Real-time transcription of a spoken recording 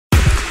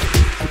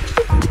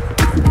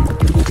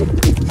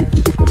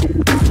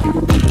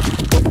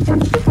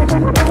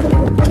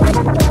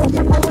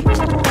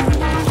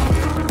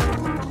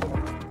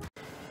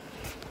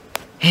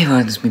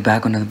everyone, it's me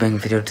back on another bang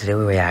video. Today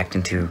we're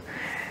reacting to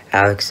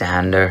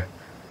Alexander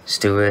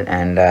Stewart,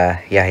 and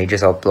yeah, he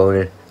just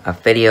uploaded a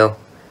video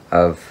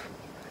of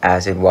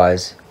As It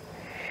Was,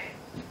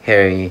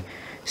 Harry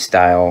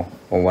Style,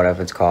 or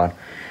whatever it's called.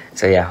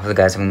 So yeah, hope you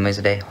guys have an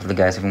amazing day, hope you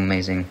guys have an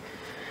amazing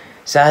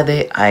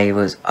Saturday. I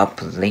was up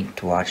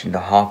late watching the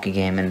hockey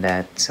game and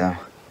that, so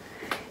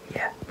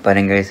yeah. But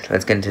anyways,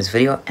 let's get into this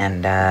video,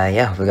 and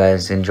yeah, hope you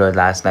guys enjoyed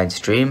last night's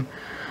stream.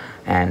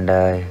 And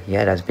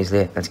yeah, that's basically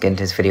it. Let's get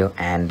into this video,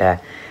 and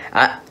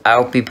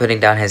I'll be putting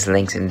down his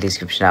links in the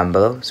description down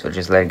below, so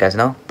just let you guys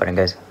know. But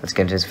guys, let's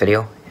get into this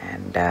video,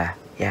 and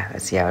yeah,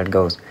 let's see how it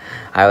goes.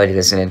 I already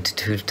listened to it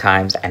 2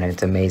 times and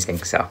it's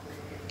amazing, so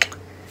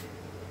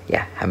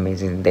yeah, have an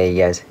amazing day,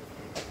 guys.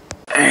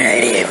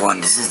 Alrighty everyone,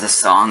 this is the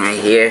song right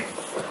here,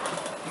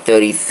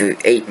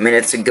 38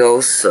 minutes ago.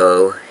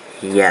 So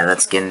yeah,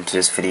 let's get into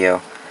this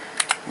video,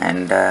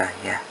 and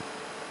yeah.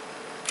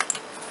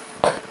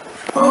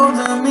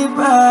 Holding me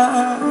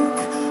back,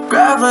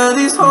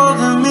 gravity's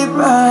holding me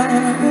back.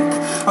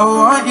 I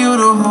want you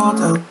to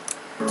hold up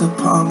the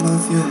palm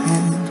of your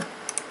hand.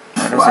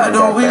 Why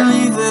don't we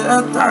leave it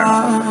at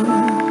that?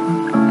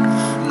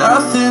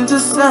 Nothing to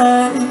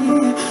say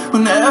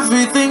when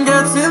everything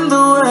gets in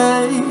the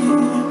way.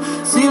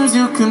 Seems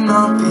you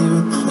cannot be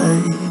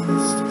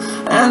replaced,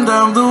 and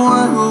I'm the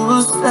one who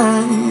will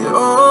stay.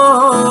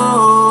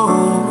 Oh,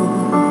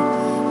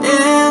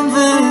 in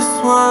this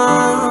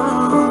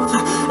world,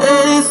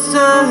 it's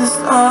just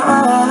us.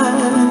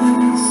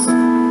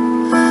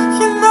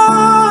 You know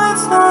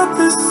it's not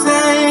the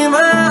same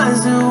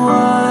as it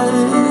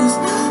was.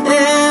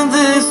 In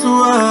this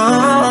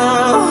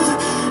world,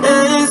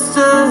 it's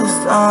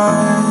just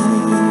us.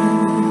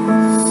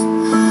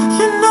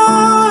 You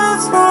know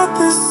it's not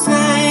the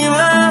same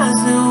as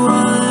it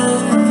was.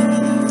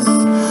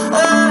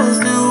 As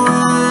it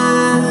was.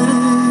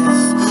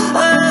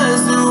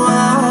 As it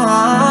was.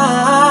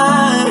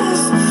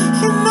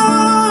 You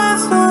know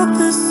it's not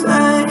the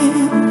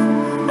same.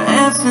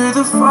 Answer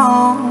the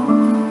phone.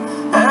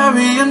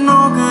 Harry, you're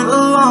no good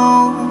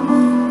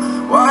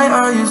alone. Why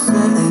are you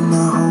sitting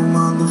at home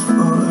on the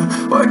floor?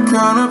 What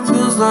kind of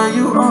pills are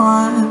you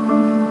on?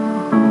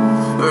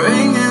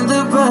 Ringing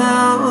the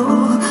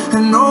bell,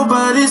 and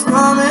nobody's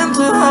coming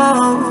to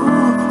help.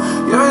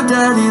 Your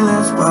daddy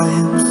lives by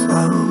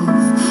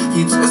himself.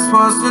 He just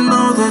wants to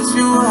know that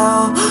you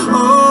well.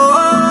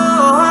 Oh,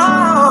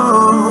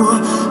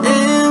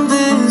 in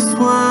this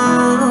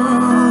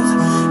world,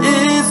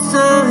 it's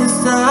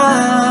just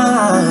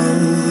us.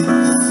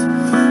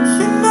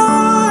 You know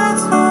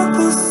it's not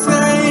the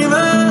same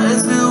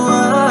as it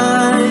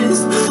was.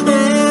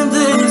 In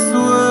this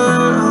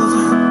world,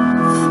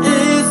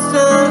 it's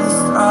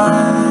just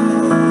us.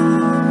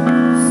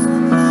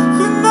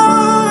 You know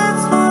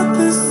it's not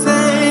the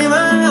same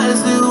as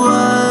it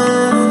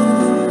was.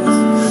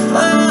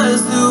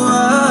 As it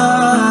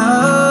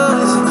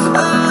was.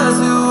 As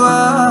it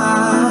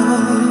was.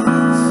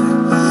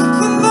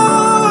 You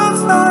know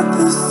it's not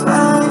the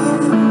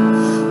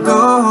same. Go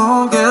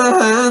home, get a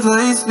head,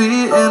 lay,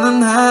 speed,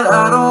 internet.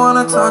 I don't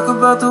wanna talk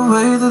about the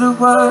way that it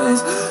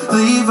was.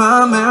 Leave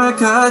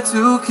America,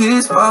 2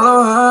 kids,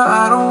 follow her.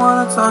 I don't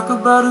wanna talk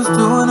about who's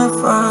doing it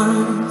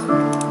first.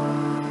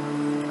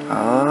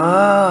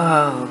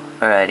 Oh,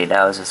 alrighty,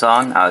 that was the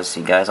song. I'll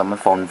see you guys on my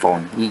phone.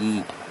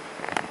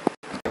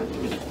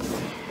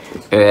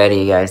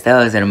 Alrighty, guys, that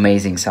was an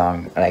amazing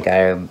song. Like,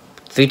 I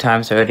 3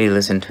 times already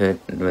listened to it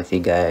with you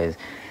guys.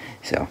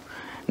 So,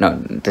 no,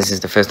 this is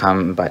the first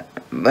time, but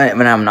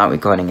when I'm not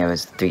recording, it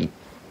was 2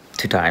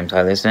 times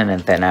I listened,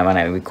 and then when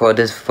I record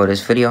this for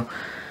this video,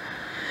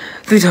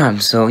 3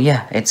 times. So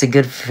yeah, it's a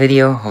good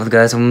video. Hope you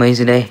guys have an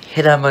amazing day.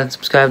 Hit that button,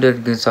 subscribe, do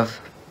good stuff.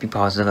 Be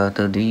positive out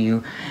there, do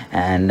you?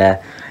 And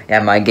yeah,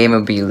 my game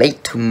will be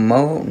late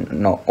tomorrow.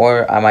 No,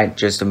 or I might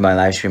just do my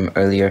live stream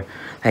earlier,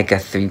 like a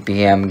 3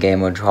 p.m.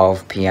 game or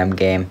 12 p.m.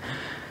 game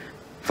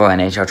for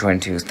NHL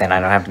 22s. Then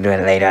I don't have to do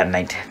it later at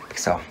night.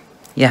 So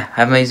yeah,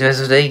 have an amazing rest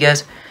of the day, you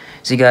guys.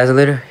 See you guys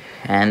later.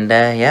 And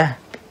yeah,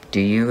 do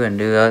you and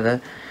do other.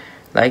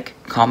 Like,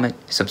 comment,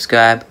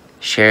 subscribe,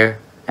 share,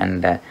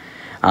 and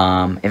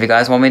if you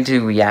guys want me to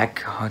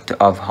react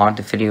of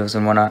haunted videos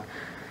and whatnot,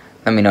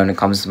 let me know in the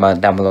comments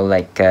down below,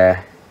 like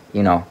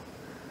you know.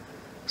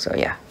 So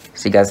yeah,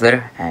 see you guys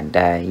later, and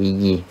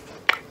yee.